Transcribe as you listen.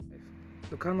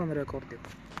لو كان نريكوردي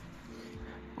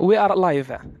وي ار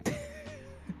لايف.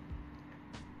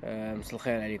 مساء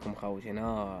الخير عليكم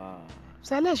خاوتنا.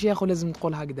 بس علاش يا اخو لازم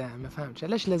تقول هكذا؟ ما فهمتش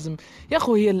علاش لازم يا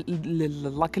اخو. هي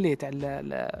لاكلي تاع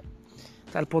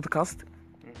البودكاست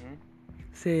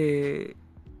سي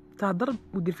تهضر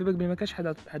ودير في بالك بلي ما كاش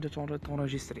حاجه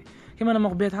تونجستري. كيما انا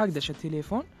مغبيات هكذا شاد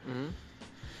التليفون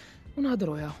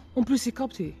ونهضروا يا اون بليس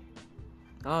كابتي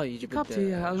يجي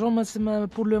كابتي جو ما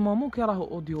بور لو مومون كي راه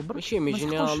اوديو برك ماشي مي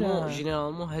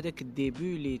جينيرالمون هذاك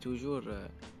الديبي اللي توجور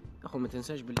اخو ما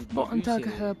تنساش باللي بون انت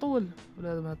طول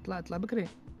ولا ما طلع بكري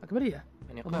اكبريه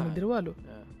يعني ما ندير والو.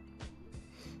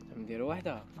 نديروا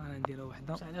واحده انا نديروا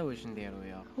واحده بصح على واش نديروا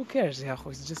يا هو كيرز يا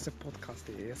اخو جست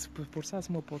بودكاست بور سا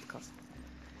اسمه بودكاست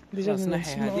ديجا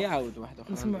نحي هذه عاود واحده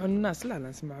اخرى نسمعوا الناس. لا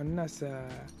نسمعوا الناس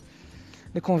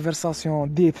لي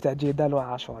كونفرساسيون ديب تاع جدال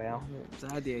وعاشور يا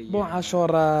بصح هذه بون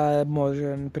عاشور مو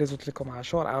نبريزونت لكم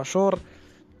عاشور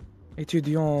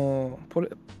étudiant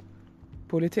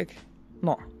politique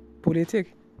non politique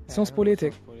sciences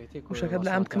politiques واش هذا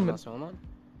العام تكمل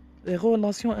لي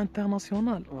ريلاسيون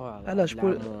انترناسيونال. علاش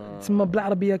تسمى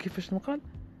بالعربيه كيفاش نقال؟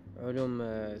 علوم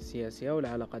السياسيه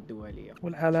والعلاقات الدوليه.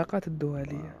 والعلاقات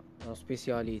الدوليه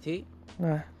سبيسياليتي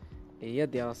هي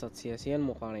الدراسات السياسيه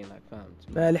المقارنه.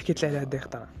 فهمت اللي حكيت لي عليها هذيك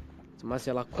الخطره تما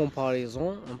سي لا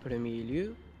كومباريزون اون بريمير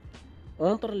ليو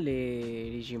entre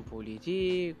les régimes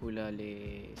politiques ولا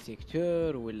les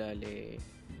secteurs ولا les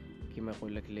كيما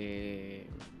يقول لك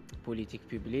les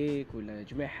politiques publiques ولا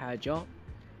جميع حاجه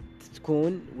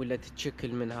تكون ولا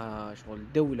تتشكل منها شغل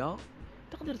الدوله.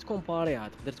 تقدر تكومباريها،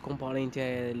 تقدر تكومباري انت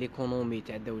ليكونومي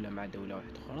تاع الدوله مع دوله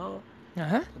واحده اخرى.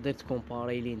 تقدر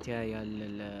تكومباري لي نتايا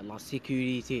لا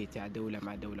سيكوريتي تاع دوله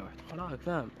مع دوله واحده اخرى.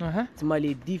 فاهم تما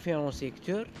لي ديفيرون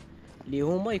سيكتور اللي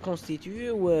هما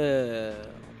يكونستيتيو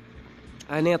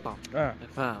ان ايطا.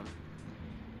 فاهم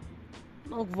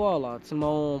دونك فوالا تسمى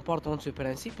اون بارطون سو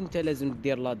برينسيپ انت لازم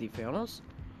دير لا ديفيرونس.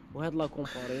 وهاد لا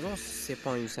كومباريزون سي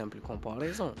با اون سامبل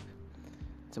كومباريزون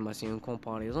تسمى سي اون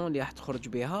كومباريزون اللي راح تخرج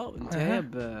بها انت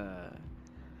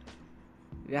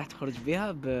راح تخرج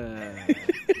بها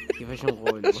كيفاش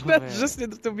نقول جست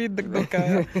درتو بيدك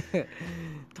دوكا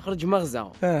تخرج مغزى.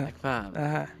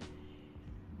 فاهم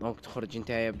دونك تخرج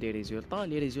نتايا بدي ريزولطا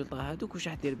لي ريزولطا هذوك واش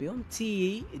راح دير بهم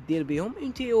دير بهم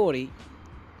اون تيوري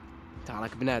تاع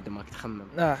راك بنادم راك تخمم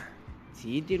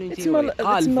دير اون تيوري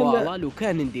قال فوالا لو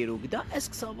كان نديرو كدا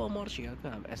اسك سافا مارشي.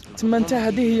 فاهم اسك تما انت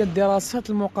هذه هي الدراسات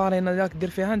المقارنه اللي راك دير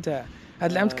فيها انت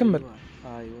هذا العام تكمل.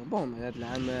 ايوا بون هذا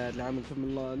العام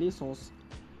نكمل ليسونس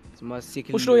تما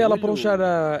السيكل. وشنو هي لا بروشين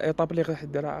ايطاب اللي راح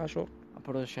ديرها عاشور؟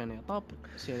 بروشين ايطاب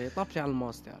سي ايطاب تاع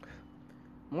الماستر.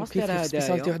 ماستر هذا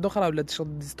سبيسياليتي واحده اخرى ولا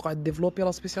تقعد ديفلوبي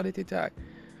لا سبيسياليتي تاعك؟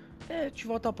 tu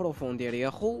vas t'approfondir يا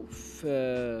خو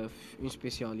في اون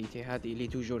سبيسياليتي هذه اللي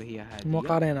توجور هي هذه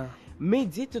مقارنه مي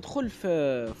تزيد تدخل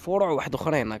في فروع واحد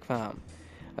اخرين. راك فاهم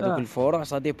هذوك الفروع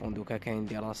صا ديبون. دوكا كاين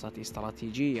دراسات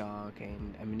استراتيجيه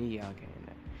كاين امنيه كاين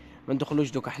ما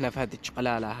ندخلوش دوكا احنا في هذه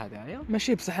الشقلاله هذايا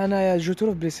ماشي. بصح انا جو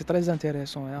تروف بلي سي تري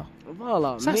انتريسون يا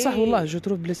فوالا صح والله جو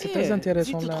تروف بلي سي تري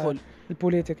انتريسون تدخل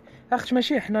البوليتيك. اخت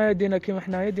ماشي حنايا دينا كيما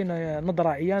حنايا دينا نظره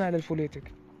عيانه على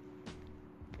البوليتيك.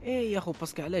 يا خو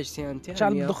باسكو علاش سي انتر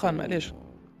شعل الدخان معليش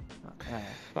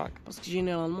باسكو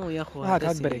جينيرالمون يا خو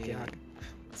هاك بريكي هاك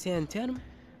سي ان تيرم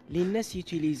لي الناس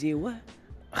يوتيليزيوه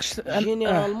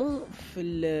جينيرالمون في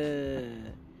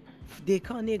دي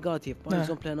كا نيجاتيف. باغ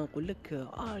اكزومبل انا نقول لك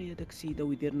يا داك السيد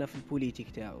ويديرنا في البوليتيك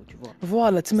تاعو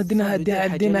فوالا تمدنا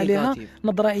ديما عليها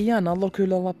نظره عيانه. الله كو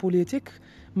لا بوليتيك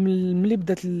ملي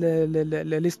بدات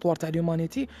ليستوار تاع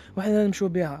اليومانيتي وحنا نمشيو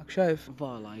بها شايف.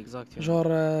 فوالا اكزاكتلي جور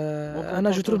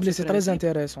انا جو تروف بلي سي تري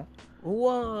انتريسون.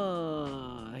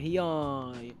 هي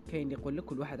كاين يقول لك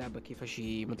كل واحد عبا كيفاش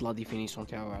يمد لا ديفينيسيون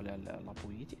تاعو على لا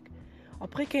بوليتيك.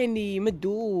 ابري كاين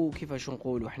يمدوا كيفاش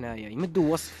نقولوا حنايا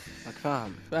يمدوا وصف. راك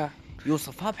فاهم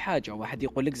يوصفها بحاجه. واحد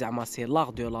يقول لك زعما سي لاغ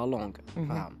دو لا لونغ.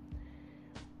 فاهم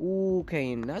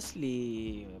وكاين الناس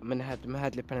اللي من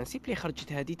هاد البرانسيب اللي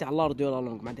خرجت هذه تاع لار دو لا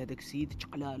لونغ مع هذاك السيد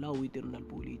تقلاله ويدير لنا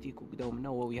البوليتيك وكذا ومنه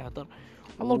وهو يهضر.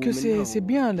 الله كو سي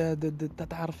بيان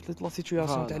تعرف لا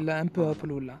سيتوياسيون تاع ان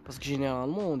بوبل ولا باسكو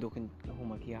جينيرالمون دوك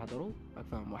هما كيهضروا راك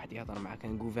فاهم. واحد يهضر معاك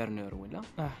كان غوفرنور ولا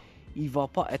il va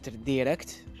pas être direct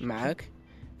معاك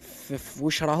في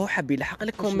واش راهو حاب يلحق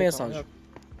لك كوم ميساج.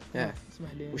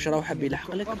 واش راهو حاب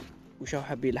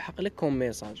يلحق لك كوم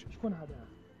ميساج. شكون هذا؟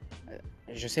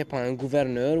 je sais pas un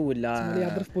gouverneur ولا اللي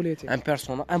يهضر في بوليتيك un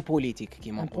personnage un politique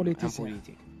كيما نقولوا un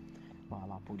politique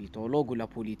فوالا بوليتولوج ولا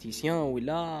بوليتيسيان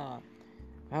ولا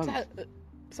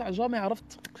بصح جامي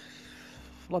عرفت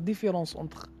لا ديفيرونس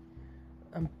انتر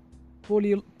ان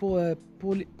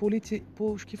بوليتي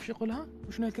كيفاش يقولها؟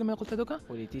 وشنو الكلمه اللي قلتها دوكا؟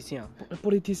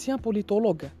 بوليتيسيان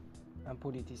بوليتولوج. ان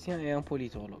بوليتيسيان اي ان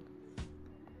بوليتولوج.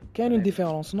 كاين اون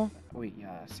ديفيرونس نو؟ وي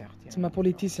يا سيغتي. تسمى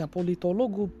بوليتيسيان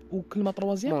بوليتولوج وكلمه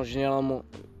تروازيام. بون جينيرالمون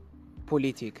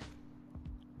بوليتيك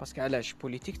باسكو علاش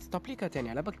بوليتيك تابليكا تاني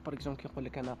على بالك باغ اكزومبل كيقول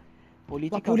لك انا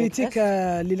لا بوليتيك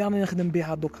اللي راني نخدم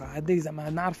بها دوكا هذه زعما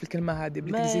نعرف الكلمه هذه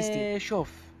بلي اكزيستي.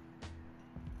 شوف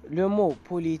لو مو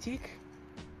بوليتيك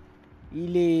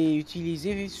il est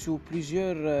utilisé sous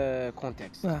plusieurs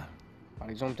contextes. Par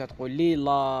exemple, tu as trouvé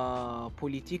la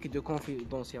politique de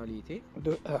confidentialité,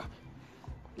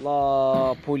 la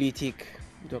politique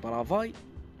de travail,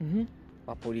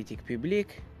 la politique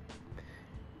publique.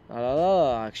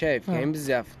 لا شايف كاين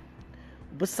بزاف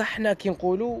بصح حنا كي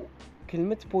نقولوا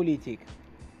كلمه بوليتيك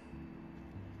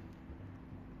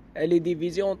اللي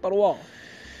ديفيزيون 3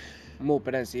 مو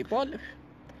برينسيبال.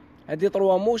 هادي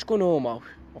 3 مو شكون هما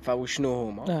وشنو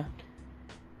هما؟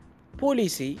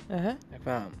 بوليسي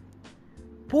فاهم،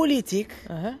 بوليتيك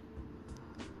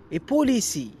اي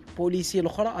بوليسي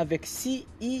الاخرى افيك سي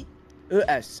اي او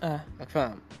اس راك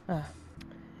فاهم.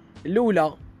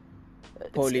 الاولى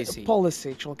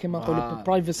بوليسي شغل كيما نقولوا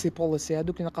برايفسي بوليسي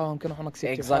هذوك اللي نلقاوهم كانوا حنا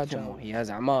كسيتي حاجه هي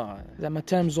زعما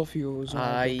تيرمز اوف يوز.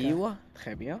 ايوا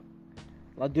تري بيان.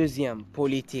 لا دوزيام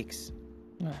بوليتيكس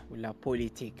ولا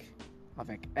بوليتيك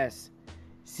افيك اس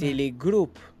سي لي جروب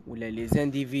ولا لي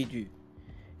زانديفيدو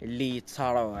اللي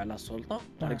يتصارعوا على السلطه.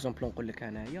 باغ اكزومبل نقول لك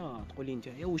انايا تقول لي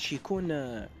نتايا واش يكون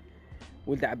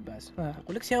ولد عباس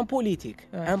نقول لك سي ان بوليتيك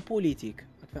ان بوليتيك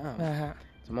فاهم.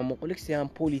 زعما ما نقول لك سي ان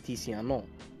بوليتيسيان نو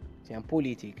سي ان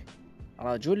بوليتيك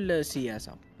رجل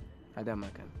سياسه. هذا ما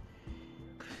كان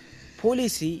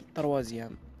بوليسي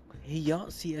تروازيام هي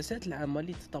السياسات العامه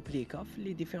اللي تطبليكا في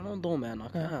لي ديفيرون دومين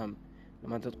فاهم.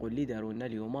 لما تقول لي داروا لنا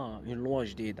اليوم اون لوا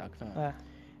جديده فاهم.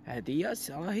 هذه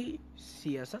راهي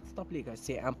سياسات تطبليكا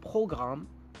سي ان بروغرام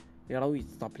اللي راهو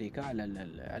يتطبليكا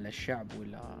على الشعب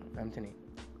ولا فهمتني.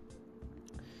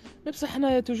 بصح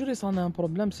حنايا توجور يصنع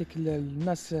بروبليم سيك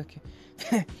الناس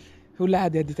ولا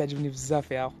عادي هذه تعجبني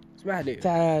بزاف يا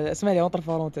اسمح لي اونطر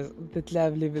فرونتيز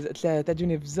تلعب لي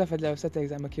تعجبني بزاف هاد العوسات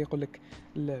زعما كيقول لك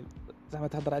زعما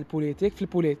تهضر على البوليتيك في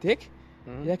البوليتيك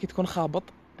يا كي تكون خابط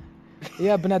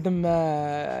يا بنادم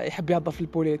يحب يهضر في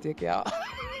البوليتيك يا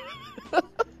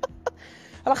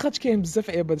على خاطر كاين بزاف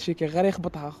عباد شي كي غير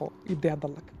يخبطها اخو يبدا يهضر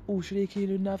لك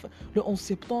وشريكي لو 11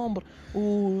 سبتمبر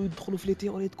ودخلوا في لي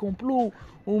تيوري دو كومبلو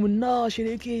ومنا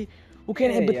شريكي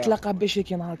وكاين عباد تلاقى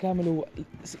بشي نهار كامل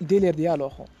الديلير ديالو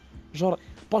اخو جور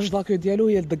باج داكو ديالو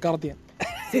هي د جارديان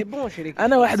سي بون شريكي.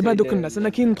 انا واحد من دوك الناس انا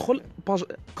كي ندخل باج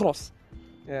كروس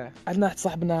عندنا واحد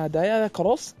صاحبنا هدايا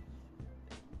كروس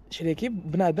شريكي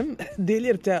بنادم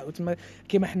ديلير تاعو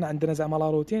كيما حنا عندنا زعما لا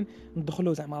روتين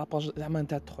ندخلوا زعما لا باج زعما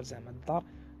انت تدخل زعما الدار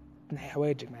تنحي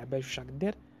حوايجك ما باش واش راك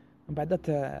دير من بعد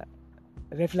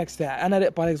ريفلكس تاع انا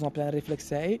باغ اكزومبل انا ريفلكس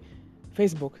تاعي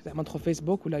فيسبوك زعما ندخل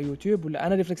فيسبوك ولا يوتيوب ولا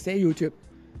انا ريفلكس تاعي يوتيوب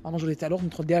انا ماجوريتي تاع الوقت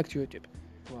ندخل ديريكت يوتيوب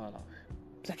فوالا.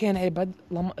 بصح كاين عباد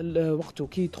وقتو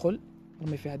كي يدخل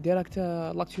رمي فيها ديريكت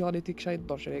لاكtualité كشي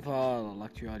يدور شريك فوالا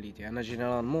لاكtualité. انا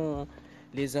جينيرالمون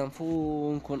لي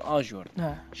زانفو نكون اجور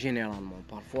جينيرالمون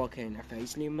بارفوا كاين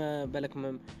عفايس لي ما بالك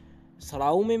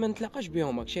صراو ما نتلاقاش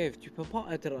بهم راك شايف تو بو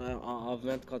با اتر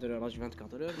 24 اور 24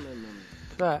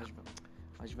 اور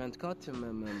اش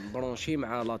 24 برونشي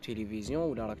مع لا تيليفزيون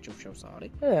ولا راك تشوف شنو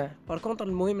صاري. بار كونطر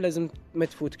المهم لازم ما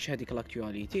تفوتكش هذيك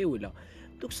لاكtualité ولا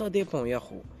دوك سا ديبون يا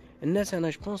خو. الناس انا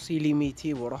جبونس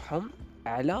ليميتي وروحهم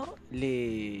على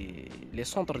لي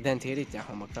سونتر دانتيري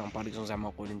تاعهم فاهم. باغ اكزومبل زعما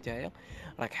نقول نتايا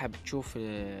راك حاب تشوف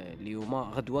اليوم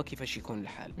غدوه كيفاش يكون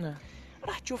الحال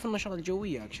راح تشوف النشره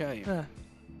الجويه راك شايف.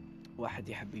 واحد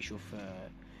يحب يشوف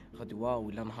غدوه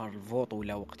ولا نهار الفوط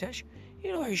ولا وقتاش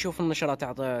يروح يشوف النشره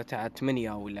تاع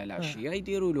 8 ولا العشيه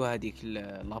يديروا له هذيك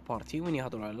لابارتي وين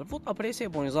يهضروا على الفوط ابري سي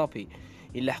بون زابي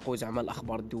يلحقوا زعما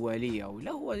الاخبار الدوليه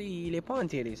ولا هو لي با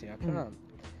انتريسي فاهم.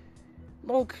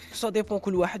 دونك سا ديبون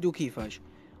كل واحد وكيفاش.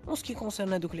 وش كي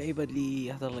كونسيرن هذوك العباد اللي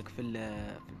يهضر لك في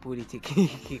البوليتيك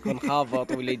كيكون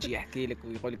خابط ولا يجي يحكي لك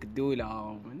ويقول لك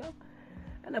الدوله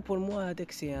انا بور موا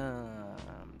هذاك سي ان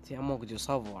مونك دو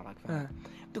سافوار راك فاهم.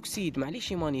 دوك السيد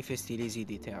معليش يمانيفيستي لي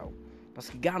زيدي تاعو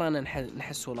باسكو كاع رانا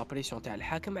نحسوا لا بريسيون تاع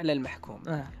الحاكم على المحكوم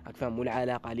راك فاهم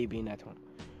والعلاقه اللي بيناتهم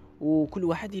وكل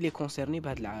واحد اللي كونسيرني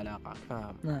بهذه العلاقه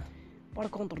فاهم. بار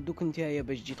كونتر دوك نتايا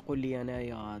باش تجي تقول لي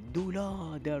انايا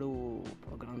الدوله داروا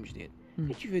بروغرام جديد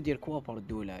انت في دير كوا بار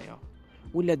الدوله يا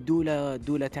ولا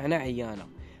الدوله تاعنا عيانه.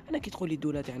 انا كي تقول لي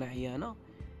الدوله تاعنا عيانه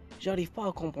جاريف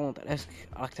با كومبروندر اسك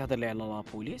راك تهضر لي على لا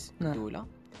بوليس الدوله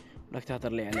ولا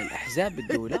تهضر لي على الاحزاب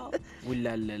الدوله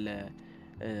ولا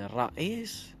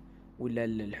الرئيس ولا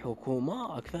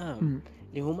الحكومه راك فاهم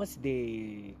اللي هما سي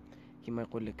دي كيما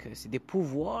يقول لك سي دي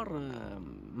بوفوار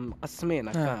مقسمين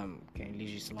راك فاهم كاين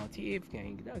ليجيسلاتيف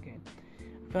كاين كذا كاين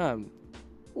فاهم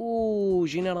و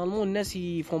جينيرالمون الناس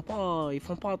يفون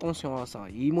با اتونسيون على صا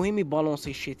المهم يبالونسي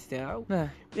الشيت تاعو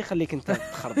يخليك انت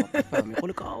تخربط فاهم يقول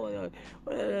لك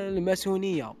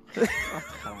الماسونيه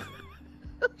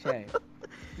شايف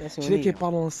شريكي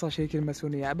بالونسا شريكي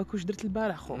الماسونيه عباك واش درت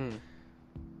البارح خو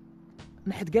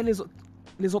نحيت كاع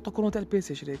لي زوتوكولون تاع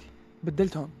البيسي شريكي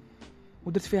بدلتهم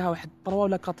ودرت فيها واحد 3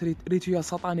 ولا 4 ريتويا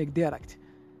ساتانيك ديريكت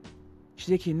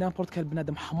شريكي نابورت كان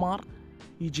بنادم حمار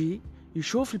يجي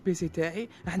يشوف البيسي تاعي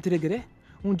راح نتريغريه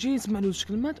ونجي نسمع له جوج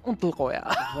كلمات ونطلقوا يا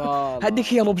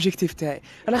هذيك هي لوبجيكتيف تاعي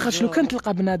على خاطر لو كان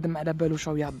تلقى بنادم على بالو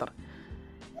شو يهضر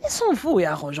يصون فو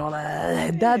يا اخو جون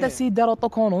هذا سي دار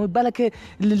اوتوكونو بالك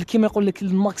كيما يقول لك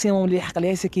الماكسيموم اللي يحق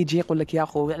ليه كيجي يقول لك يا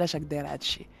اخو علاش راك داير هذا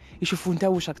الشيء يشوفوا انت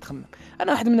واش راك تخمم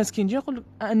انا واحد من الناس كي نجي نقول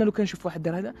انا لو كان نشوف واحد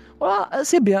دار هذا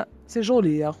سي بيان سي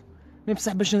جولي يا اخو مي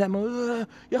بصح باش نعمل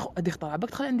يا اخو هذه خطره عباك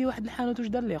دخل عندي واحد الحانوت واش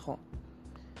دار لي يا اخو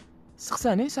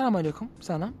سقساني السلام عليكم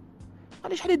سلام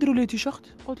قال لي شحال يديروا لي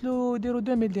تيشيرت قلت له يديروا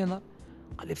 2000 دينار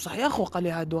قال لي بصح يا اخو قال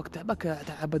لي هذا وقت تاعك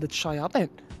تاع عباده الشياطين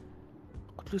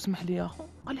قلت له اسمح لي يا اخو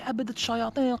قال لي عباده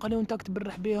الشياطين قال لي وانت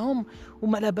تبرح بهم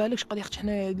وما على بالكش قال لي اختي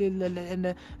حنا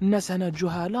الناس هنا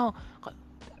جهاله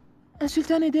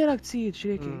انسلتاني ديريكت سيد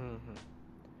شريكي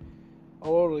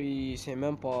اور يسي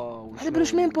ميم با على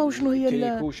بالوش ميم با وشنو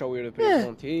هي الكوش او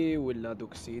ريبريزونتي ولا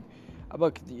دوك السيد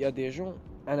عباك يا دي جون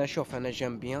انا شوف انا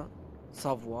جيم بيان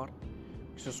سافوار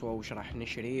سواء واش راح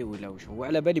نشري ولا واش هو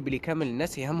على بالي بلي كامل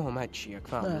الناس يهمهم هذا الشيء راك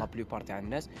فاهم لا بلوبار تاع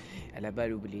الناس على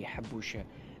بالو بلي يحبوش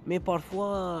مي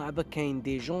بارفوا عباك كاين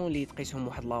دي جون اللي تقيسهم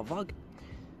واحد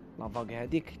لافاغ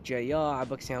هذيك جايه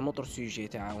عباك سي ان اوتر سوجي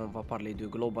تاع اون فا بارلي دو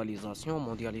غلوباليزاسيون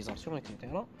موندياليزاسيون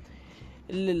ايتترا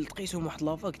اللي تقيسهم واحد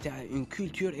لافاغ تاع اون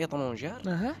كولتور ايترونجير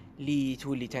اللي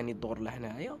تولي تاني الدور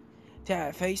لهنايا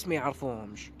تاع فايس ما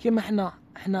يعرفوهمش كيما حنا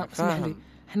اسمح لي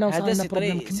حنا وصلنا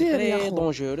بروبليم كبير يا اخو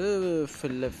دونجورو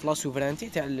في لا سوفرانتي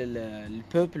تاع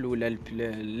البوبل ولا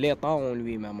ليطا اون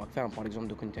لوي ميم فاهم باغ اكزومبل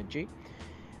دوك انت تجي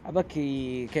عباك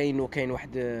كاين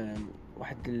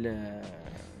واحد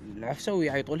العفسه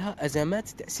ويعيطوا لها ازمات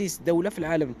تاسيس دوله في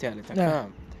العالم الثالث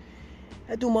فاهم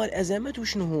هادو ما الازمات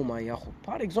وشنو هما يا اخو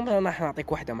باغ اكزومبل انا راح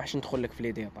نعطيك واحده ماحش ندخل لك في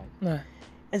لي ديتاي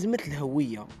ازمه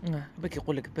الهويه عباك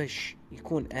يقول لك باش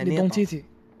يكون ليدونتيتي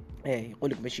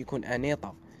يقول لك باش يكون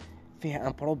انيطه فيها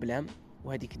ان بروبليم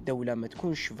وهذيك الدوله ما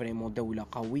تكونش فريمون دوله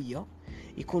قويه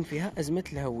يكون فيها ازمه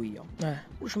الهويه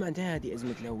واش معناتها هذه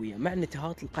ازمه الهويه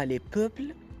معناتها تلقى لي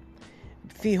بوبل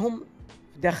فيهم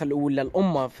داخل ولا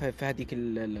الامه في هذيك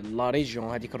لا ريجيون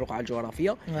هذيك الرقعه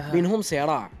الجغرافيه بينهم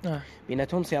صراع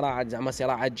بيناتهم صراعات زعما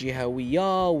صراعات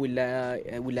جهويه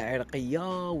ولا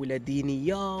عرقيه ولا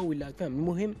دينيه ولا فاهم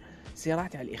المهم صراع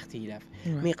تاع الاختلاف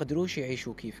ما يقدروش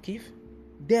يعيشوا كيف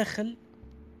داخل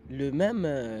لو ميم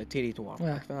تيريتوار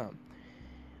فاهم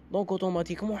دونك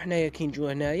اوتوماتيكمون حنايا كي نجو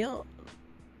هنايا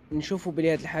نشوفوا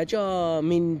بلي هذه الحاجه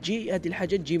من تجي هذه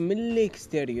الحاجه تجي من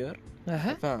الاكستيريور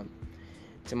فاهم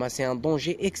تما سي ان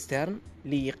دونجي اكسترن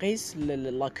اللي يقيس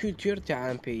لا كولتور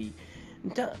تاع ان بي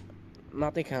انت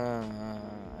نعطيك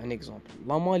ان اكزامبل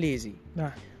لا ماليزي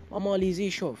لا ماليزي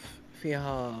شوف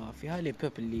فيها لي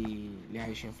بوبل اللي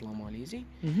عايشين في لا ماليزي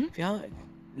فيها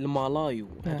المالايو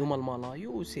هذوما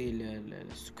المالايو سي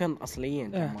السكان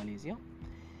الاصليين تاع ماليزيا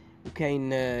وكاين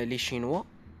لي شينوا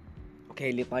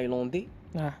كاين لي تايلاندي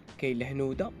كاين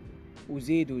الهنوده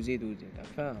وزيد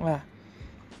فاهم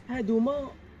هذوما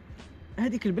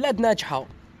هذيك البلاد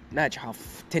ناجحه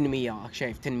في التنميه راك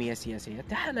شايف التنميه السياسيه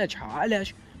تاعها ناجحه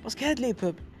علاش باسكو هاد لي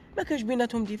بوبل ما كاش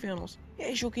بيناتهم ديفيرونس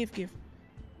يعيشوا كيف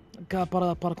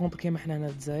بار كونطر كيما حنا هنا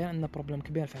في الجزائر عندنا بروبليم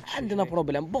كبير في هذا الشيء عندنا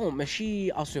بروبلم بون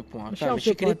ماشي ا سو بوين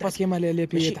ماشي كبير كيما لي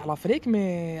بيي تاع لافريك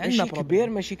مي عندنا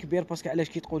بروبليم ماشي كبير باسكو علاش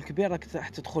كي تقول كبير راك راح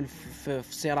تدخل في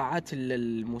الصراعات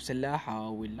المسلحه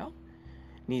ولا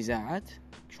نزاعات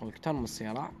شغل اكثر من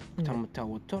الصراع اكثر من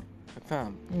التوتر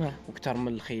فاهم واكثر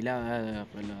من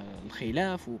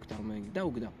الخلاف واكثر من كذا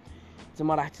وكذا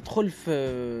تما راح تدخل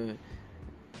في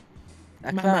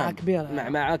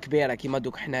مع كبيره كيما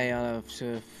دوك حنايا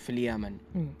في اليمن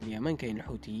اليمن كاين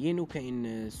الحوثيين وكاين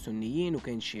السنيين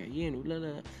وكاين الشيعيين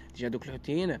ولا ديجا دوك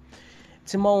الحوثيين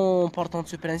تما اون بارطون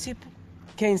سو برينسيپ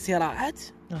كاين صراعات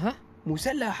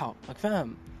مسلحه راك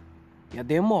فاهم يا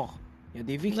دي مور يا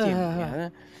دي فيكتيم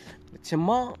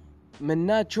تما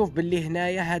منا تشوف باللي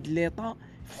هنايا هاد ليطا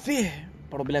فيه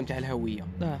بروبليم تاع الهويه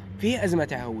فيه ازمه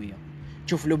تاع هويه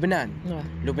تشوف لبنان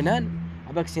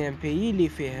عباك سي ان بيي اللي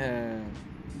فيه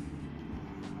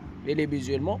لي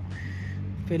بيزولمون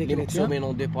فيه لي مقسومين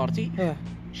اون دو بارتي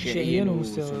شيعيين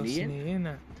وسنيين.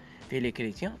 وسنيين، فيه لي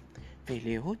كريتيان، فيه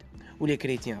اليهود، ولي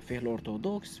كريتيان فيه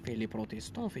الأرثوذكس، فيه لي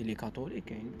بروتستان، فيه لي كاثوليك،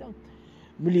 كاين كدا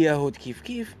من اليهود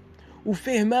كيف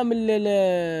وفيه ما من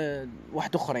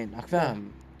واحد اخرين راك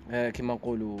فاهم. كما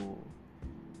نقولوا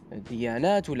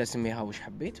ديانات ولا سميها واش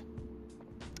حبيت،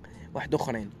 واحد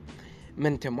اخرين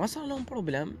من تما صار لهم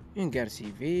بروبليم اون غير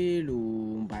سيفيل،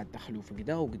 ومن بعد دخلوا في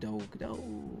كدا وكدا وكدا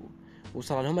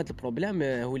وصار لهم هذا البروبليم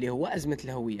هو اللي هو ازمه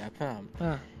الهويه راك فاهم.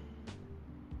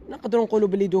 نقدروا نقولوا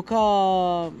بلي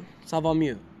دوكا سافا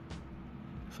ميو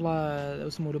فلا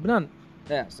اسمه لبنان.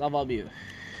 سافا ميو،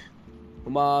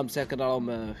 هما مساكن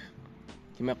راهم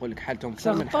كما يقول لك حالتهم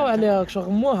كثر من حالتهم عليها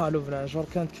شغموها لبنان. جور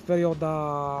كانت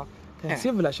بريودا كانت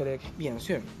سيبلا شريك بيان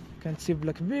سور، كانت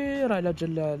سيبلا كبيره على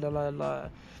جل لا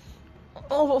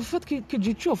او فات كي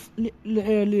تجي تشوف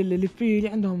لي في اللي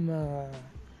عندهم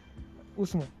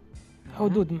واسمه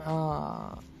حدود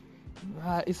مع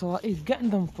اسرائيل كاع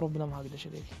عندهم بروبليم هكذا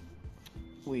شريك.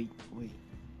 وي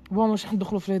بون مش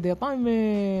حندخلوا في لي ديتاي،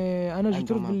 مي انا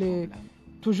جيت باللي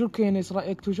توجور كاين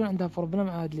اسرائيل توجور عندها بروبليم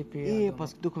مع هاد لي بي. ايه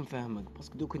باسكو دوك نفهمك،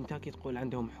 باسكو دوك انت كي تقول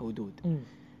عندهم حدود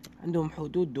عندهم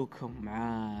حدود دوك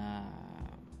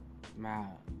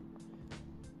مع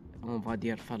اون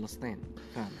فادير فلسطين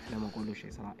فاهم، احنا ما نقولوش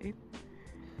اسرائيل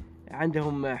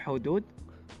عندهم حدود،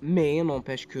 مي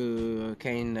نونباش كو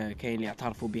كاين اللي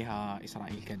يعترفوا بها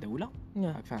اسرائيل كدوله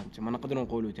فهمت. ما نقدروا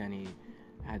نقولوا تاني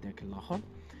هذاك الاخر،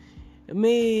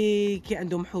 مي كي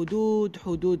عندهم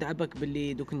حدود عبك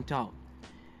باللي دوك انت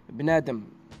بنادم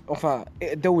اوفا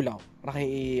دولة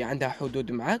راهي عندها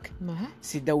حدود معاك،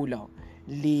 سي دولة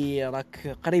اللي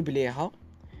راك قريب ليها،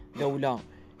 دولة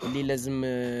اللي لازم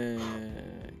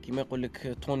كما يقول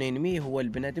لك طون انمي هو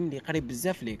البنادم اللي قريب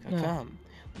بزاف ليك فاهم.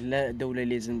 لا دولة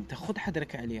لازم تاخذ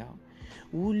حذرك عليها.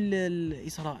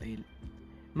 والاسرائيل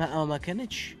ما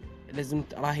كانتش لازم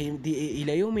راهي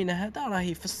الى يومنا هذا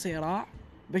راهي في الصراع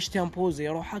باش تمبوزي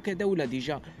روحها كدولة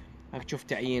ديجا. راك تشوف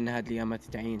تعيين هاد الايامات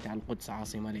التعيين تاع القدس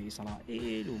عاصمه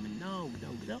لاسرائيل ومنا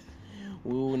وكذا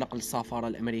ونقل السفاره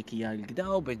الامريكيه لكذا،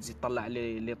 وباش تزيد تطلع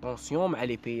لي طونسيون مع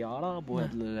لي بي عرب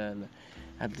وهذا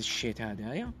هاد الشيت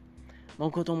هذايا.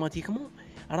 دونك اوتوماتيكمون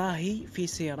راهي في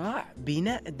صراع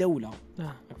بناء دوله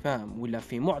فاهم، ولا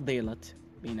في معضله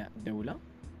بناء دوله.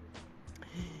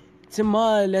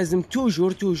 تما لازم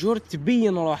توجور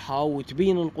تبين روحها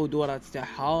وتبين القدرات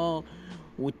تاعها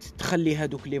وتخلي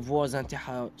هذوك لي فوازان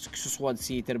تاعها سوا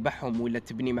سي تربحهم ولا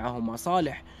تبني معاهم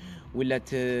مصالح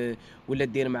ولا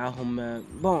دير معاهم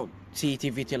بون سي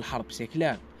تيفيتي الحرب سي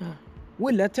كلار،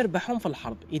 ولا تربحهم في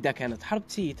الحرب. اذا كانت حرب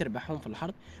سي تربحهم في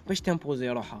الحرب باش تمبوزي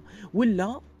روحها.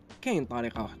 ولا كاين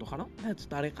طريقه واحده اخرى، هذه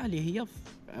الطريقه اللي هي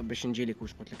باش نجي لك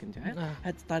واش قلت لك انت،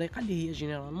 هذه الطريقه اللي هي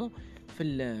جينيرالمون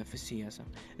في السياسه.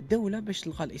 الدوله باش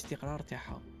تلقى الاستقرار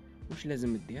تاعها واش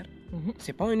لازم دير؟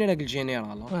 سي با اون ريغل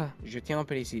جينيرال جو تيان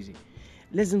بريسيزي،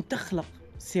 لازم تخلق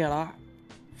صراع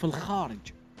في الخارج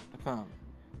فاهم.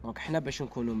 دونك حنا باش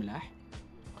نكونوا ملاح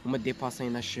وما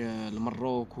ديباسيناش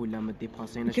المروك ولا ما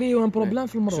ديباسيناش كريو ان بروبليم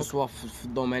في المروك سواء في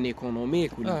الدومين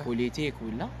ايكونوميك ولا بوليتيك،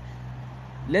 ولا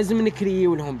لازم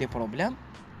نكريو لهم دي بروبليم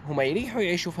هما يريحوا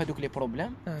يعيشوا في هذوك لي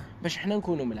بروبليم باش حنا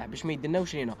نكونوا ملاح، باش ما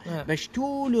يدناوش لينا، باش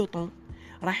تو لو طون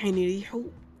رايحين يريحوا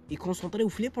يكونسونطريو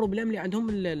في لي بروبليم اللي عندهم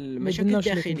المشاكل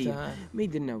الداخليه ما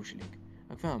يدناوش ليك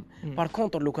فاهم. بار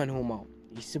كونتر لو كان هما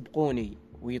يسبقوني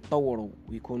ويتطوروا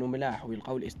ويكونوا ملاح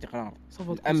ويلقاو الاستقرار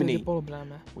الامني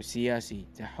والسياسي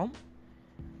تاعهم،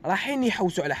 رايحين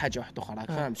يحوسوا على حاجه واحده اخرى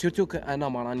فاهم. سورتو انا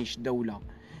ما رانيش دوله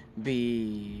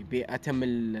بأتم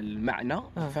المعنى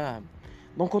فاهم.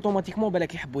 دونك اوتوماتيكمون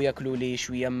بالك يحبوا ياكلوا لي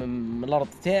شويه من الارض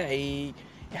تاعي،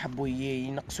 يحبوا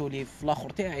ينقصوا لي في الاخر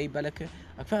تاعي بالك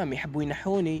فاهم، يحبوا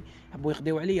ينحوني، يحبوا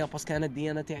يقضيو عليا باسكو انا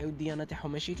الديانه تاعي والديانه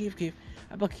تاعهم ماشي كيف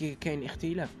باك كاين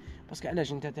اختلاف. باسكو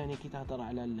علاش انت ثاني كي تهضر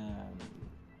على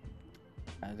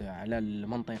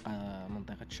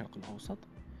منطقه الشرق الاوسط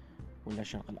ولا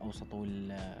الشرق الاوسط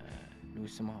ولا لو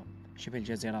اسمها شبه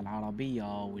الجزيره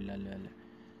العربيه ولا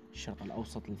الشرق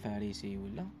الاوسط الفارسي،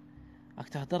 ولا راك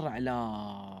تهضر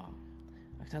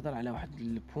على واحد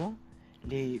البوين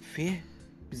اللي فيه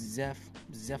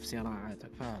بزاف صراعات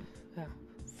فاهم.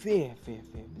 فيه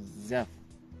بزاف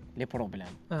لي بروبليم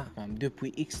فاهم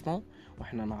دوبوي اكس طون،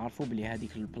 وحنا نعرفوا بلي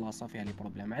هذيك البلاصه فيها لي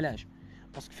بروبليم. علاش؟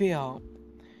 باسكو فيها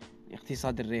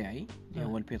الاقتصاد الريعي اللي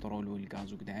هو البترول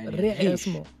والغاز وكذا. الريعي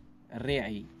اسمه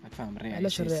الريعي فاهم، الريعي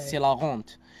علاش الريعي؟ سي لا غونت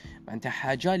معناتها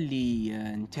حاجه اللي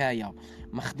نتايا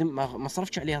ما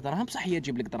صرفتش عليها دراهم بصح هي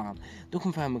تجيب لك دراهم. دوك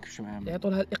نفهمك واش معناها يعطوا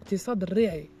لها الاقتصاد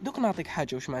الريعي. دوك نعطيك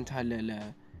حاجه واش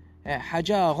معناتها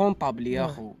حاجه غونطابل يا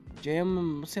اخو جايه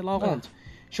سي لا غونت.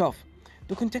 شوف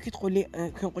دوك انت كي تقول لي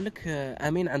كي نقول لك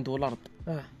امين عنده الارض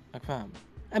راك فاهم،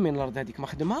 امين الارض هذيك ما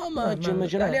خدمها ما ما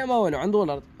جرى عليها ما والو، عنده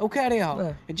الارض او كاريها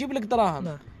نعم. تجيب لك دراهم،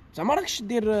 نعم. زعما راكش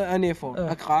دير انيفور، نعم.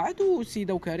 راك قاعد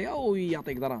والسيده وكاريها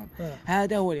ويعطيك دراهم. نعم.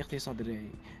 هذا هو الاقتصاد الريعي.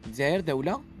 الجزائر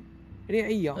دوله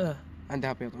ريعيه، نعم.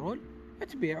 عندها بترول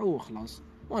تبيعه وخلاص،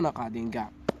 وانا قاعدين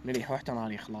كاع نريحوا حتى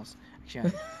نهار يخلص.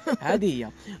 شايف هذه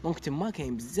هي. دونك تما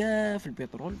كاين بزاف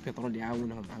البترول اللي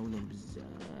يعاونهم بزاف.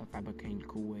 عبا كاين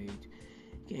الكويت،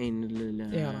 كاين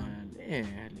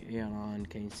ايران،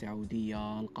 كاين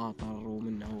السعوديه، القطر،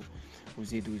 ومنه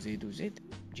وزيد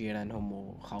جيرانهم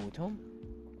وخاوتهم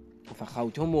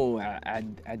وفخاوتهم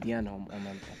وعديانهم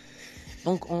امام.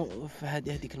 دونك في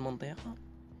هذيك المنطقه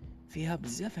فيها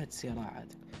بزاف هاد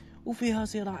الصراعات، وفيها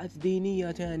صراعات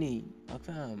دينيه تاني، راك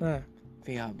فاهم.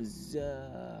 فيها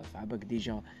بزاف عباك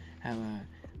ديجا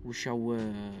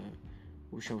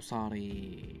وشاو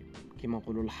صاري كيما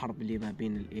نقولوا الحرب اللي ما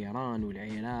بين الايران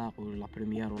والعراق ولا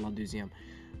بريمير ولا دوزيام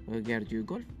غير دو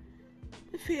غولف.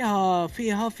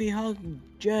 فيها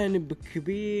جانب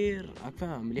كبير، راك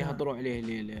فاهم، اللي يهضروا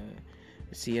عليه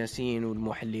السياسيين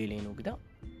والمحللين وكذا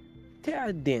تاع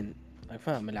الدين، راك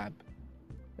فاهم.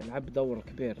 لعب دور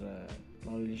كبير،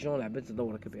 الريليجيون لعبت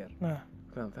دور كبير،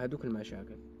 فاهم، في هذوك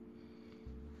المشاكل.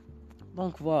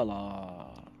 دونك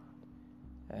فوالا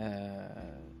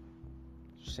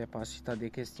je sais pas si t'as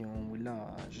des questions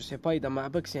ولا je sais pas اذا ما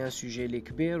عباك سي ان سوجي لي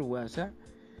كبير وواسع،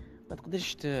 ما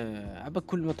تقدرش عباك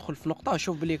كل ما تدخل في نقطه.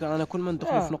 شوف بلي انا كل ما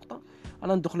ندخل في نقطه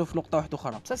انا ندخلوا في نقطه واحده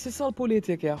اخرى. سا سي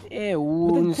البوليتيك يا اخي.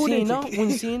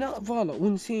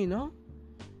 ونسينا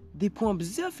دي بوين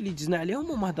بزاف اللي جزنا عليهم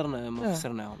وما هضرنا ما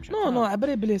فسرناهمش. نو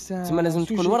عبري بلي تما لازم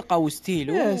تكون ورقه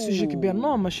وستيلو. سوجي كبير.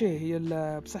 نو ماشي هي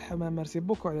بصح ما ميرسي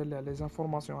بوكو على لي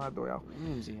زانفورماسيون هادو يا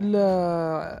مزيان.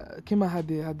 لا كيما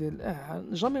هذه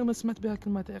جامي ما سمعت بها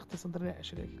كلمه اقتصاد الريعي.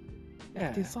 شريك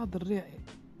اقتصاد الريعي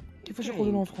كيفاش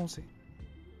يقولوا لهم فرونسي؟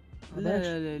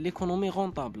 لا ليكونومي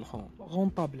غونطابل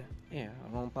غونطابل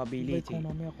رونطابيليتي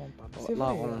ليكونومي غونطابل لا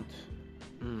غونط.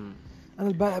 انا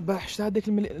البارح شفت هذيك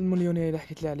المليونير اللي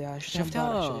حكيت لي عليها.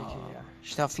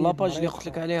 شفتها في لاباج اللي قلت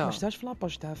لك عليها. ما شفتهاش في لاباج،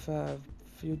 شفتها في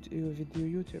فيديو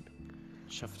يوتيوب.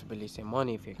 شفت باللي سي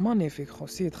مانيفيك خو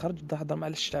سيد خرج هضر مع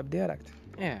الشعب ديريكت.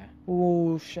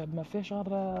 والشعب ما فيهش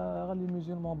غير لي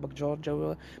ميزيلمون باك جورج.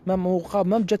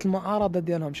 ما جات المعارضه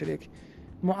ديالهم. شريك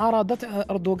معارضه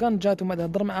اردوغان جات وما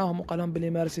هضر معاهم وقال لهم بلي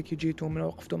مارسي كي جيتوا من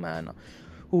وقفتوا معنا،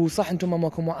 وصح انتم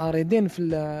ماكم معارضين في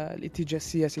الاتجاه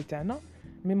السياسي تاعنا،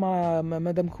 مي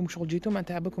ما دامكم شغل جيتوا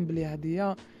معناتها عباكم بلي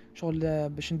هذه شغل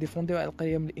باش نديفونديو على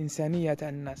القيم الانسانيه تاع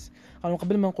الناس. قالوا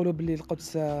قبل ما نقولوا بلي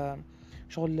القدس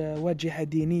شغل واجهه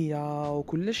دينيه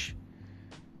وكلش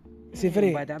سي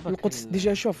فري. القدس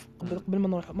ديجا شوف قبل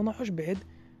ما نروحوش بعيد،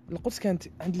 القدس كانت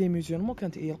عند لي ميزيونمون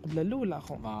كانت هي القبله الاولى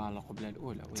اخو. القبله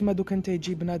الاولى تما دوك انت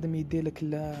يجي بنادم يدي لك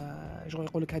شغل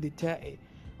يقول لك هذه تاعي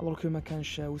الوغ ما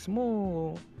كانش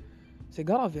واسمو سي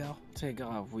غراف يا اخو. سي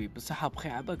غراف وي بصح ابخي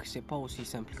عباك سي با اوسي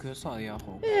سامبل كو سا يا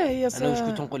اخو. هي انا واش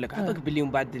كنت نقول لك عباك باللي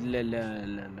من بعد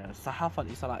الصحافه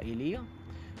الاسرائيليه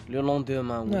لو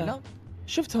لوندومان ولا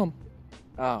شفتهم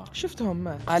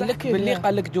قال لك باللي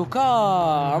قال لك دوكا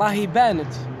راهي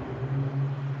بانت.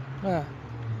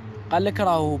 قال لك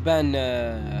راهو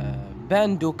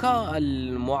بان دوكا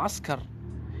المعسكر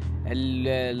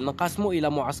نقسموا الى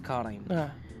معسكرين.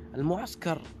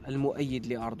 المعسكر المؤيد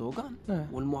لأردوغان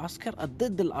والمعسكر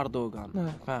الضد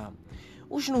الأردوغان. فاهم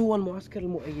وشنو هو المعسكر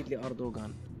المؤيد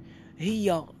لأردوغان؟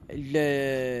 هي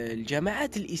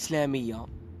الجماعات الإسلامية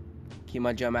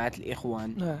كما جماعات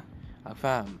الإخوان.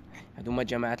 فاهم هذوما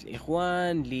جماعات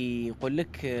الإخوان اللي يقول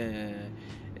لك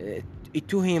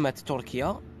اتهمت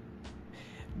تركيا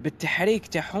بالتحريك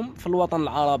تاعهم في الوطن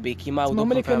العربي كما هما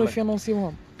اللي كانوا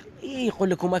يفينونسيوهم. يقول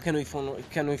لك هما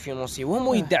كانوا يفينونسيوهم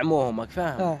ويدعموهم. راك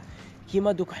فاهم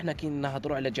كيما دوك حنا كي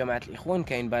نهضروا على جماعه الاخوان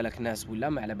كاين بالك ناس ولا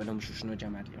ما على بالهمش شنو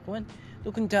جماعه الاخوان.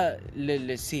 دوك انت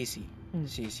السيسي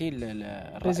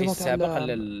الرئيس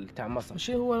السابق تاع مصر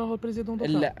ماشي هو البريزيدون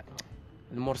دوكا. لا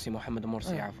المرسي محمد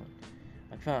مرسي عفوا.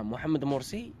 فاهم محمد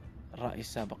مرسي الرئيس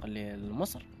السابق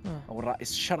لمصر او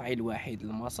الرئيس الشرعي الوحيد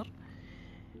لمصر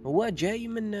هو جاي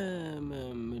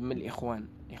من الاخوان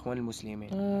المسلمين.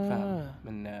 فاهم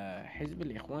من حزب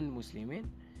الاخوان المسلمين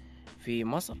في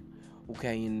مصر.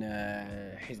 وكاين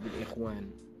حزب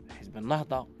الإخوان حزب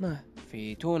النهضة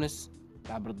في تونس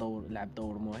لعب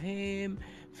دور مهم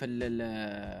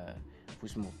في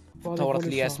ثورة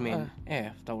الياسمين.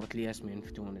 في ثورة الياسمين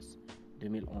في تونس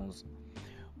 2011.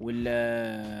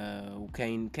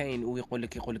 وكاين ويقول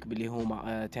لك باللي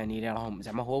هما تاني اللي راهم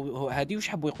زعما هو هادي واش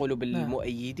حبوا يقولوا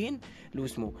بالمؤيدين اللي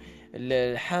اسمه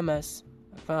الحماس.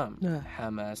 فاهم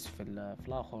حماس في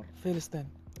الاخر فلسطين.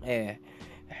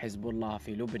 حزب الله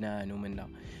في لبنان ومنا.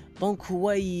 دونك هو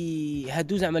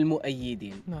هادو زعما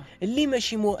المؤيدين. اللي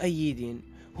ماشي مؤيدين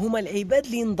هما العباد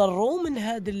اللي ينضروا من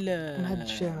هذا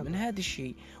من هذا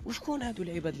الشيء. وشكون هادو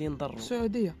العباد اللي ينضروا؟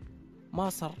 السعوديه،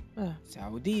 مصر،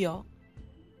 السعوديه،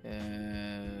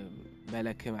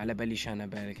 بالك على باليش انا،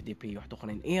 بالك دي بي واحد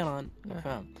اخرين، ايران.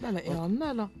 فاهم؟ لا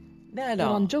ايران لا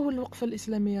ايران جو الوقفه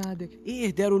الاسلاميه هذيك.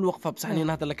 داروا الوقفه بصح راني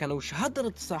نهضر لك انا واش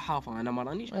هضرت الصحافه، انا ما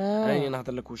رانيش راني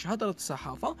نهضر لك واش هضرت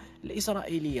الصحافه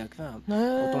الاسرائيليه. فاهم؟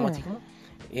 اوتوماتيكمون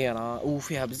ايران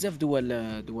وفيها بزاف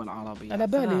دول عربيه على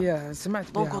بالي سمعت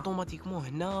بها. دونك اوتوماتيكمون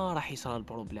هنا راح يصرى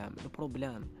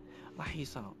البروبليم راح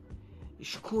يصرى.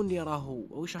 شكون اللي راهو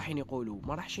واش راح يقولوا؟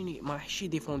 ما راحش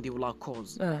يديفونديو لا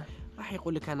كوز. راح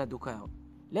يقول لك انا دوكا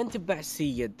لا نتبع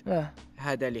السيد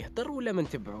هذا اللي يهضر ولا ما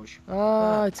نتبعوش.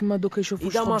 تما دوكا يشوفوا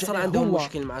اذا مصر عندهم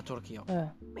مشكل مع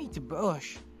تركيا ما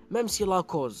يتبعوش، ميم سي لا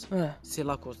كوز سي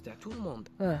لا كوز تاع تو الموند.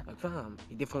 فاهم؟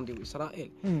 يديفونديو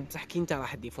اسرائيل. بصح كي انت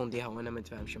راح تديفونديها وانا ما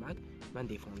نتفاهمش معاك ما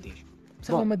نديفونديش.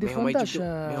 بصح ما ديفونداش،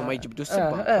 هما يجبدوا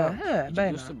السبه.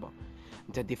 باينه السبه.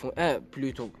 انت ديفون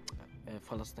بلوتو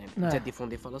فلسطين. انت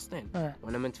ديفوندي فلسطين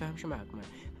وانا ما نتفاهمش معاك.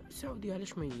 السعوديه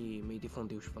علاش ما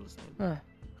يديفونديوش فلسطين؟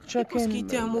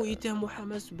 يتهموا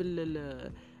حماس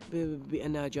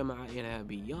بأنها جماعة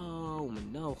إرهابية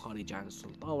ومنا وخارجة عن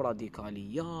السلطة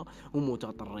وراديكالية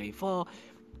ومتطرفة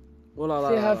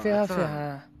ولا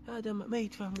فيها هذا ما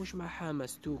يتفهموش مع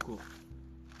حماس توكو.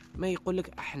 ما يقول لك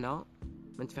احنا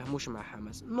ما نتفهموش مع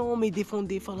حماس، نو مي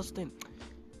ديفوندي فلسطين.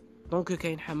 دونك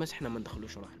كاين حماس احنا ما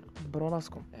ندخلوش روحنا، دبروا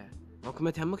راسكم. دونك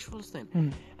ما تهمكش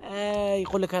فلسطين.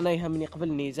 يقول لك انا يهمني قبل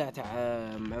النزاع تاع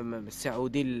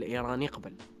السعودي الايراني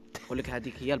قبل. يقول لك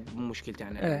هذيك هي المشكل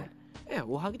تاعنا.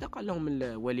 وهكذا قال لهم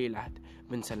ولي العهد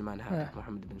بن سلمان هذا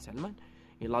محمد بن سلمان.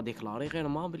 يلا ديكلاري غير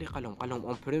ما بلي قال لهم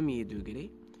اون بريمير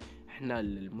دوغري احنا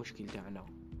المشكل تاعنا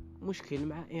مشكل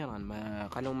مع ايران. ما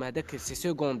قال لهم هذاك سي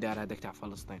سكوندير هذاك تاع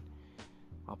فلسطين.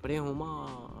 ابري هما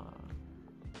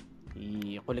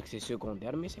يقول لك سي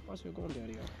سكوندير مي سي با سكوندير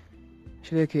يا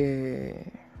شريك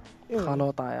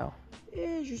خلوطه يا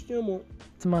جوستومون.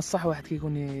 تما الصح واحد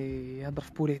كيكون يهضر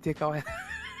في بوليتيكا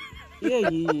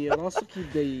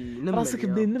راسك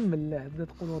يبدا ينمل بدا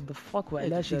تقول وات فاك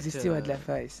وعلاش اكزيستيو هاد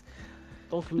العفايس.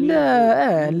 دونك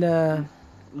لا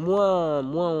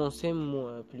moi on sait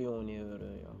moi plus on est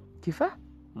heureux. كيفاه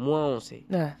moi on sait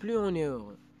plus on est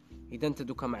heureux. اذا انت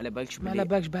دوكا ما على بالكش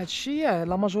بهذا الشيء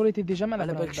لا ماجوريتي ديجا ما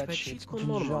على بالكش بهذا الشيء تكون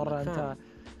نورمال.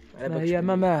 انت هي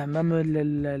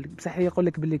ما بصح يقول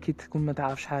لك باللي كي تكون ما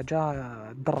تعرفش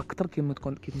حاجه تضر اكثر كي ما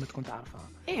تكون تعرفها.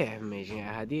 ماشي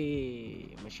هذه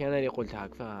ماشي انا اللي قلتها.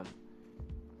 فاهم؟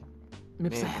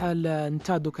 بصح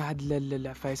انت دوكا هاد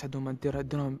العفايس هادو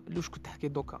ديرهم واش كنت تحكي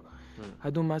دوكا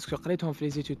هادو ما اسكو قريتهم في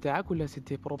لي زيتود تاعك ولا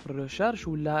سيتي بروبر ريشيرش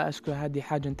ولا اسكو هذه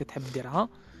حاجه انت تحب ديرها؟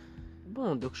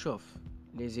 بون دوك شوف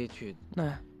لي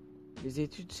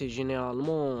زيتود سي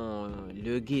جينيرالمون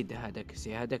لو غيد هذاك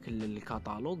سي هذاك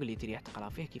الكاتالوج اللي تريح تقرا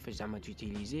فيه كيفاش زعما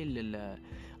تيليزي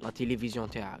لا تيليفزيون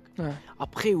تاعك.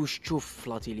 ابري واش تشوف في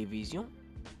لا تيليفزيون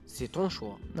سي طون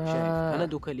شوا. انا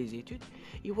دوكا لي زيتود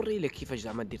يوري لك كيفاش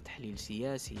زعما دير تحليل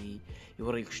سياسي،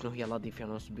 يوري لك شنو هي لا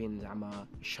ديفيرونس بين زعما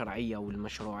الشرعيه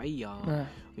والمشروعيه،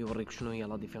 يوري لك شنو هي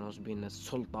لا ديفيرونس بين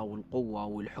السلطه والقوه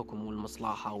والحكم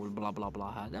والمصلحه والبلا بلا بلا.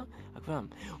 هذا فاهم؟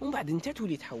 ومن بعد انت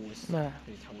تولي تحوس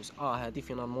هذه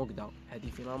فينا الموقده، هذه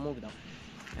فينا الموقده،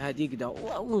 هذه كذا،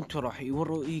 وانت تروح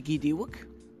يورو يقيديوك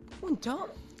وانت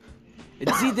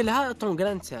تزيد لها طون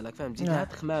جراند سالك. فاهم؟ تزيد لها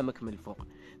تخمامك من الفوق.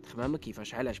 تخمامك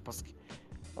كيفاش؟ علاش؟ باسكو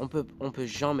on peut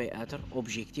jamais être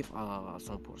objectif à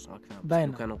 100%.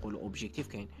 لو كان نقول objectif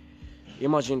كاين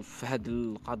imagine في هاد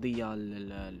القضيه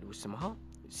واش اسمها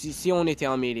سي اون ايتي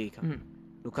امريكا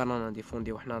لو كان انا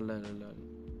نديفونديو حنا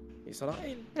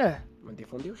اسرائيل ما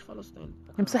نديفونديوش فلسطين.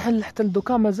 بصح حتى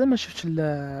دوكا مازال ما شفتش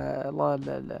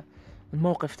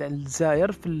الموقف تاع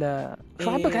الجزائر في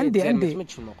صاحبك عندي ما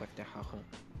سمعتش الموقف تاعها اخو.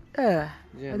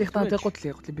 هذيك طانتي قلت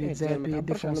لي بلي الجزائر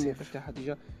ديفونسيف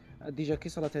تاعها ديجا كي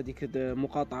صارت هذيك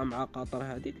مقاطعه مع قطر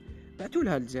هذيك بعثوا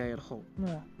لها الجزائر خو.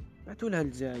 بعثوا لها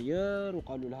الجزائر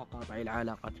وقالوا لها قاطعي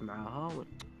العلاقات معها.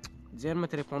 الجزائر ما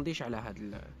تريبونديش على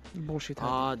هذا البولشيت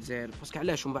هذا. الجزائر باسكو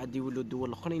علاش من بعد يولوا الدول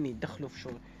الاخرين يدخلوا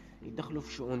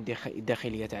في شؤون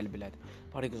الداخليه تاع البلاد.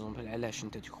 بار اكزومبل علاش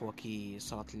انت تخوا كي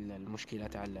صارت المشكله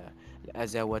تاع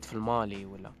الازاوات في المالي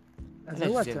ولا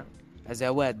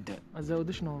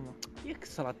ازاوات شنو هما؟ ياك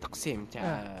صارت تقسيم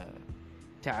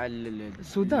تاع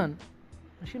السودان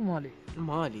ماشي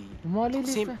المالي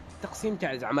تقسيم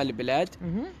تاع زعما البلاد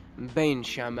بين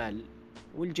الشمال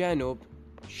والجنوب،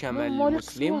 الشمال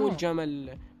المسلم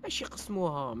والجمال ماشي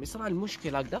قسموها. مصر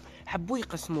المشكل هكذا حبوا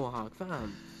يقسموها.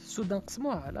 فاهم؟ السودان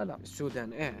قسموها. لا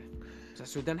السودان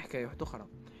السودان حكايه واحده اخرى.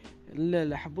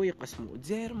 لا حبوا يقسموا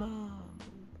الجزائر، ما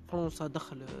فرنسا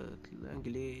دخلت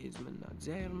الانجليز من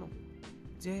الجزائر، نو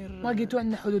الجزائر ما لقيتو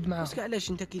عندنا حدود معاهم. بس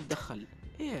علاش انت كي تدخل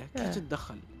كي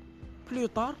تتدخل بلو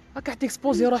طار راك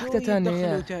تيكسبوزي روحك حتى ثاني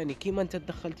يدخلوا ثاني كيما انت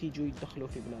تدخلت يجوا يدخلوا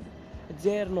في بلادهم.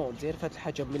 الجزائر نو، الجزائر فات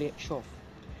الحاجه شوف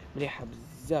مليحه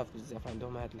بزاف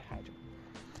عندهم هاد الحاجه.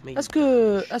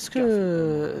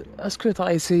 اسكو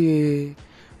ترى يسي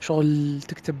شغل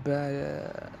تكتب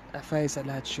عفايس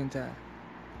على هاد الشيء نتاع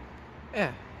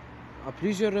ا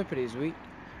بليزيور ريبريز وي.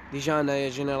 ديجا انا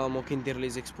جينيرالمون كي ندير لي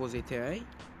زيكسبوزي تاعي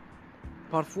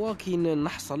بارفوا كي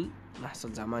نحصل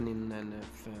زعما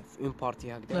في اون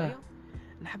بارتي هكذايا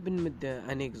نحب نمد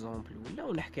ان اكزامبل ولا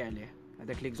ونحكي عليه.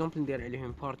 هذاك ليكزامبل ندير عليه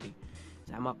اون بارتي،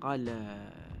 زعما قال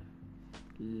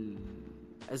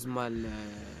الازمه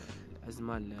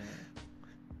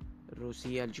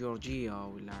الروسيه الجورجيه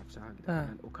ولا عرفتها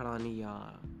هكذا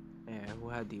الاوكرانيه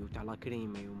وهذه وتاع لا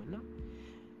كريمي ومنها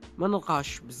ما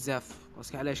نلقاش بزاف.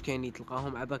 باسكو علاش كاين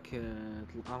تلقاهم عباك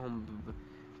تلقاهم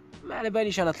ما على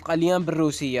باليش انا تلقى ليان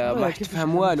بالروسيه ما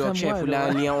تفهم والو شايف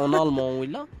ولا ليان اون المون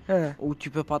ولا و tu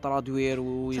peux pas traduire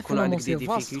ويكون عندك دي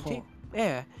ديفيكولتي.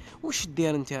 واش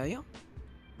دير نتايا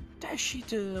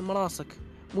تعشيت مراسك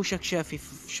موشك شافي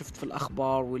شفت في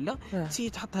الاخبار ولا تي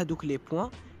تحط هذوك لي بوين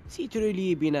سي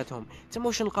ترولي بيناتهم. تما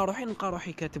واش نلقى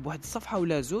روحي كاتب واحد الصفحه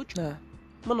ولا زوج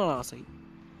من راسي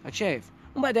راك شايف.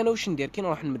 ومن بعد انا واش ندير كي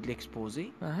نروح نمد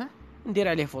ليكسبوزي ندير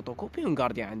عليه فوتوكوبي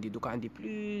ونغاردي عندي. دوك عندي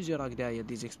بليزيور هكذايا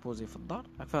دي زيكسبوزي في الدار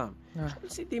راك فاهم.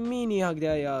 سي دي ميني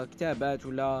هكذايا كتابات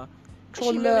ولا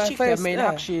شغل ماشي كتاب ما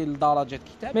يلحقش لدرجه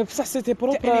كتاب مي بصح سيتي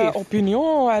بروبر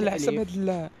اوبينيون على حسب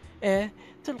هاد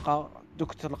تلقى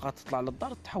دوك تطلع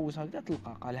للدار تحوس هكذا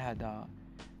تلقى قال هذا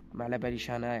ما على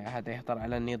باليش انا هذا يهضر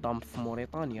على النظام في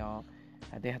موريتانيا،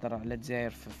 هذا يهضر على الجزائر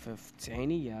في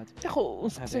التسعينيات. يا خو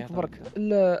نسقسيك برك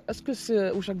اسكو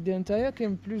واش راك دير نتايا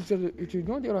كاين بلوزيور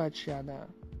ايتيديون يديروا هاد الشيء هذا؟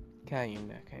 كاين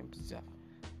بزاف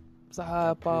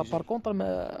بصح بار كونطر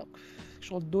ما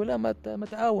شغل الدوله ما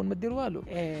تعاون ما دير والو.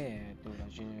 الدوله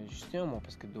جوستومون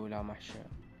باسكو الدوله ماحش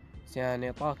سي ان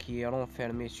ايطا كي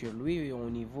رونفيرمي سور لوي او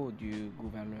نيفو دو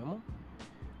غوفرنمون.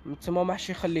 تما ماحش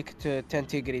يخليك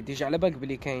تانتيغري ديجا على بالك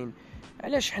بلي كاين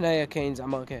علاش حنايا كاين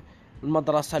زعما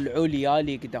المدرسه العليا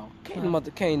اللي كدا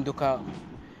كاين دوكا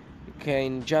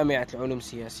كاين جامعه العلوم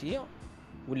السياسيه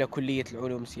ولا كليه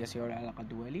العلوم السياسيه والعلاقات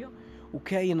الدوليه،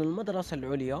 وكاين المدرسه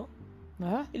العليا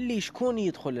اللي شكون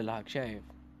يدخل لها شايف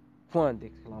بوين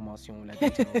ديكلاماسيون ولا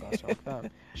ديكلاماسيون فاهم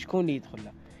شكون اللي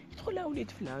يدخل لها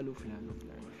وليد فلان وفلان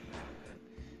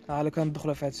لو كان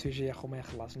ندخلوا في هذا السوجي يا اخو ما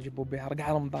يخلص نجيبوا به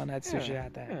ركع رمضان هذا السوجي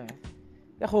تاع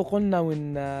يا اخو قلنا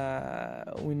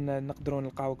وين نقدروا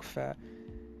نلقاوك في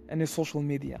اني السوشيال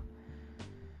ميديا.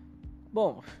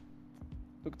 بون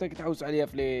دوك تحوس عليا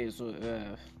في لي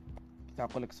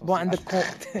تاقول لك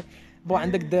بون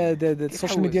عندك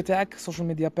السوشيال ميديا تاعك السوشيال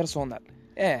ميديا بيرسونال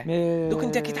دوك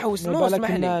انت كي تحوس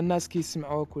بالك الناس كي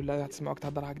يسمعوك ولا تسمعوك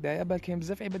تهضر هكذايا بالك كاين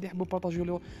بزاف عباد يحبوا بارطاجيو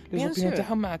لي زوبينيون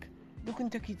تاعهم معك. دوك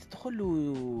انت كي تدخل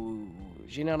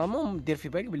جينيرالمون دير في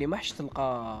بالك بلي ماحش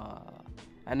تلقى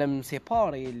انا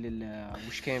مسيباري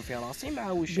واش كاين في راسي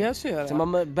مع واش بيان سور.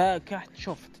 تما باك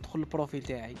تشوف تدخل البروفيل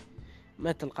تاعي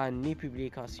ما تلقى ني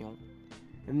بوبليكاسيون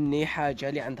ني حاجه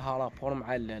اللي عندها رابور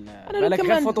مع بالك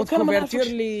غير فوتو كونفيرتير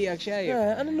اللي راك شايف.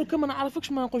 انا لو كان ما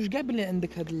نعرفكش ما نقولش كاع بلي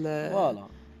عندك هاد فوالا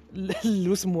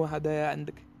واسمو هذا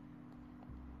عندك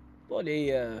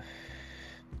بولي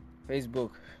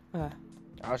فيسبوك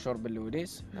عاشور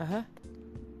بلونيس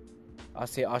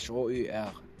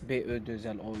ACHOUR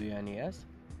BE2LOUNIS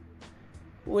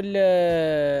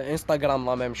والانستغرام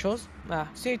لا ميم شوز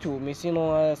سي تو. مي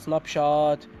سينو سناب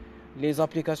شات لي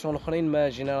زابليكاسيون الاخرين ما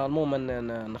جينيرالمون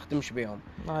ما نخدمش بهم.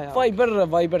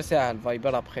 فايبر ساهل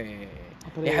فايبر ابخي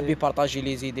يحب يبارطاجي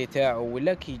لي زيدي تاعو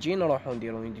ولا كي يجي نروحو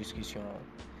نديرو اون ديسكسيون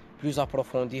بلوز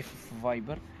ابروفوندي في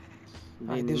فايبر.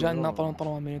 ديجا عندنا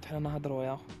 3 مينوت حنا نهضروا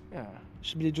يا اخو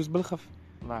اش بلي جوز بالخف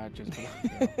ما جوز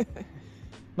بالخف.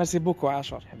 ميرسي بوكو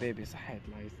عاشور حبيبي صحيت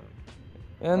الله يسلمك.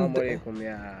 السلام عليكم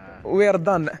يا وير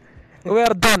دان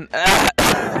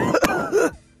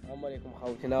السلام عليكم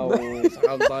خوتنا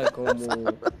وصحاب داركم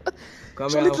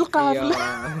وكاميرا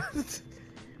تلقاها